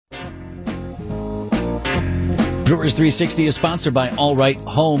Brewers 360 is sponsored by All Right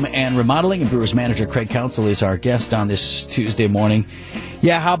Home and Remodeling, and Brewers manager Craig Counsell is our guest on this Tuesday morning.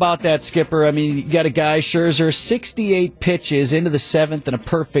 Yeah, how about that, Skipper? I mean, you got a guy, Scherzer, 68 pitches into the seventh in a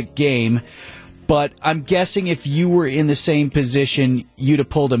perfect game. But I'm guessing if you were in the same position, you'd have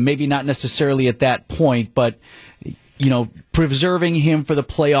pulled him. Maybe not necessarily at that point, but, you know, preserving him for the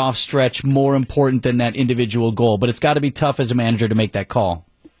playoff stretch more important than that individual goal. But it's got to be tough as a manager to make that call.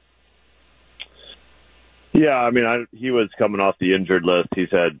 Yeah, I mean, he was coming off the injured list. He's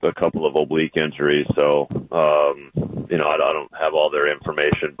had a couple of oblique injuries, so, you know, I don't have all their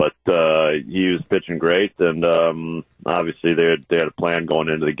information. But he was pitching great, and obviously they had a plan going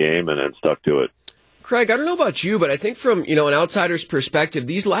into the game and stuck to it. Craig, I don't know about you, but I think from, you know, an outsider's perspective,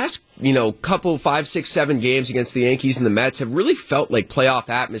 these last, you know, couple, 5, 6, 7 games against the Yankees and the Mets have really felt like playoff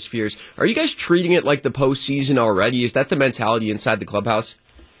atmospheres. Are you guys treating it like the postseason already? Is that the mentality inside the clubhouse?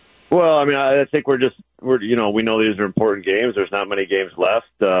 Well, I mean, I think we know these are important games. There's not many games left.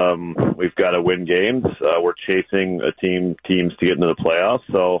 We've got to win games. We're chasing teams to get into the playoffs.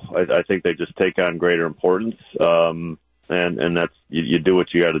 So I think they just take on greater importance. And that's, you do what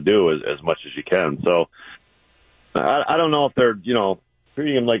you got to do as much as you can. So I don't know if they're, you know,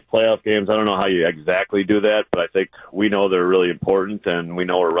 treating them like playoff games. I don't know how you exactly do that, but I think we know they're really important, and we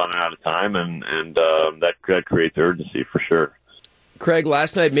know we're running out of time, and that creates urgency for sure. Craig,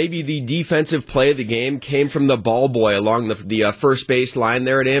 last night, maybe the defensive play of the game came from the ball boy along the first base line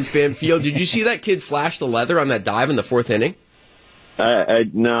there at AmFam Field. Did you see that kid flash the leather on that dive in the fourth inning?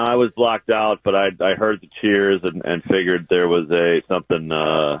 No, I was blocked out, but I heard the cheers and figured there was something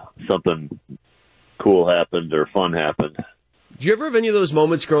cool happened or fun happened. Did you ever have any of those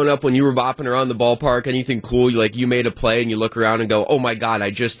moments growing up when you were bopping around the ballpark, anything cool, like you made a play and you look around and go, oh my God,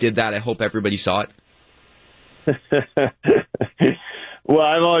 I just did that. I hope everybody saw it. Well,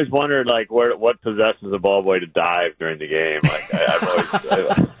 I've always wondered, like, what possesses a ball boy to dive during the game. Like,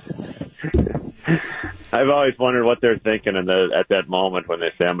 I've always wondered what they're thinking at that moment when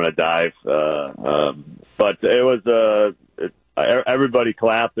they say, I'm going to dive. But it was everybody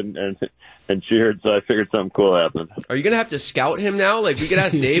clapped and cheered, so I figured something cool happened. Are you going to have to scout him now? Like, we could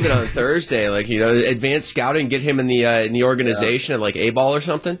ask David on Thursday, like, you know, advanced scouting, get him in the organization at, like, A-ball or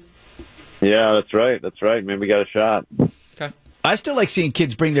something? Yeah, that's right. Maybe we got a shot. Okay. I still like seeing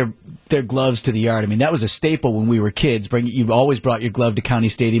kids bring their gloves to the yard. I mean, that was a staple when we were kids. You always brought your glove to County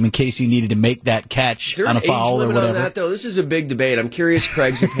Stadium in case you needed to make that catch on a foul or whatever. Is there an age limit on that, though? This is a big debate. I'm curious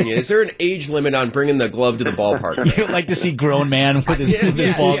Craig's opinion. Is there an age limit on bringing the glove to the ballpark? You'd like to see grown man with his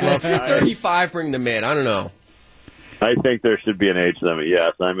ball glove. If you're 35, bring them in. I don't know. I think there should be an age limit.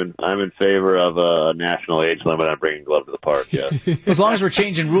 Yes, I'm in favor of a national age limit on bringing glove to the park. Yes, as long as we're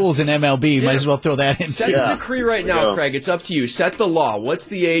changing rules in MLB, might as well throw that in. Set the decree right now, Craig. It's up to you. Set the law. What's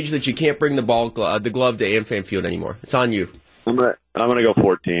the age that you can't bring the glove to AmFam Field anymore? It's on you. I'm gonna go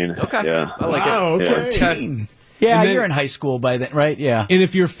 14. Okay, yeah, I like it. Okay. 14. Yeah, you're in high school by then, right? Yeah. And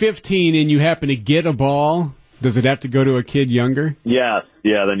if you're 15 and you happen to get a ball, does it have to go to a kid younger? Yes.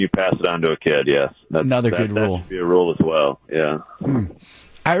 Yeah, then you pass it on to a kid, yes. Another good rule. That should be a rule as well, yeah.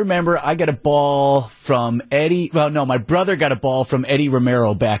 I remember I got a ball from Eddie. Well, no, my brother got a ball from Eddie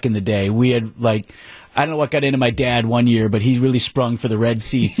Romero back in the day. We had, I don't know what got into my dad one year, but he really sprung for the red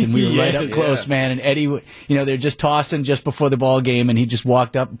seats, and we were right up close, man. And Eddie, you know, they're just tossing just before the ball game, and he just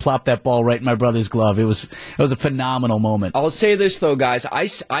walked up and plopped that ball right in my brother's glove. It was a phenomenal moment. I'll say this, though, guys. I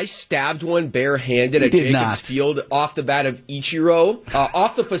stabbed one barehanded at Jacobs Field off the bat of Ichiro,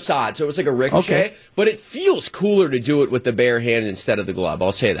 off the facade, so it was like a ricochet. Okay. But it feels cooler to do it with the bare hand instead of the glove.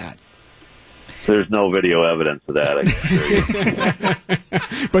 I'll say that. There's no video evidence of that, I can assure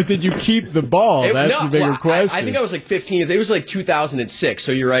you. But did you keep the ball? That's the bigger question. I think I was like 15. It was like 2006,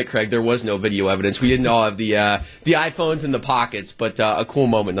 so you're right, Craig. There was no video evidence. We didn't all have the iPhones in the pockets, but a cool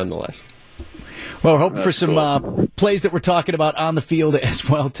moment nonetheless. Well, we're hoping for some plays that we're talking about on the field as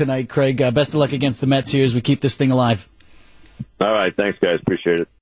well tonight, Craig. Best of luck against the Mets here as we keep this thing alive. All right. Thanks, guys. Appreciate it.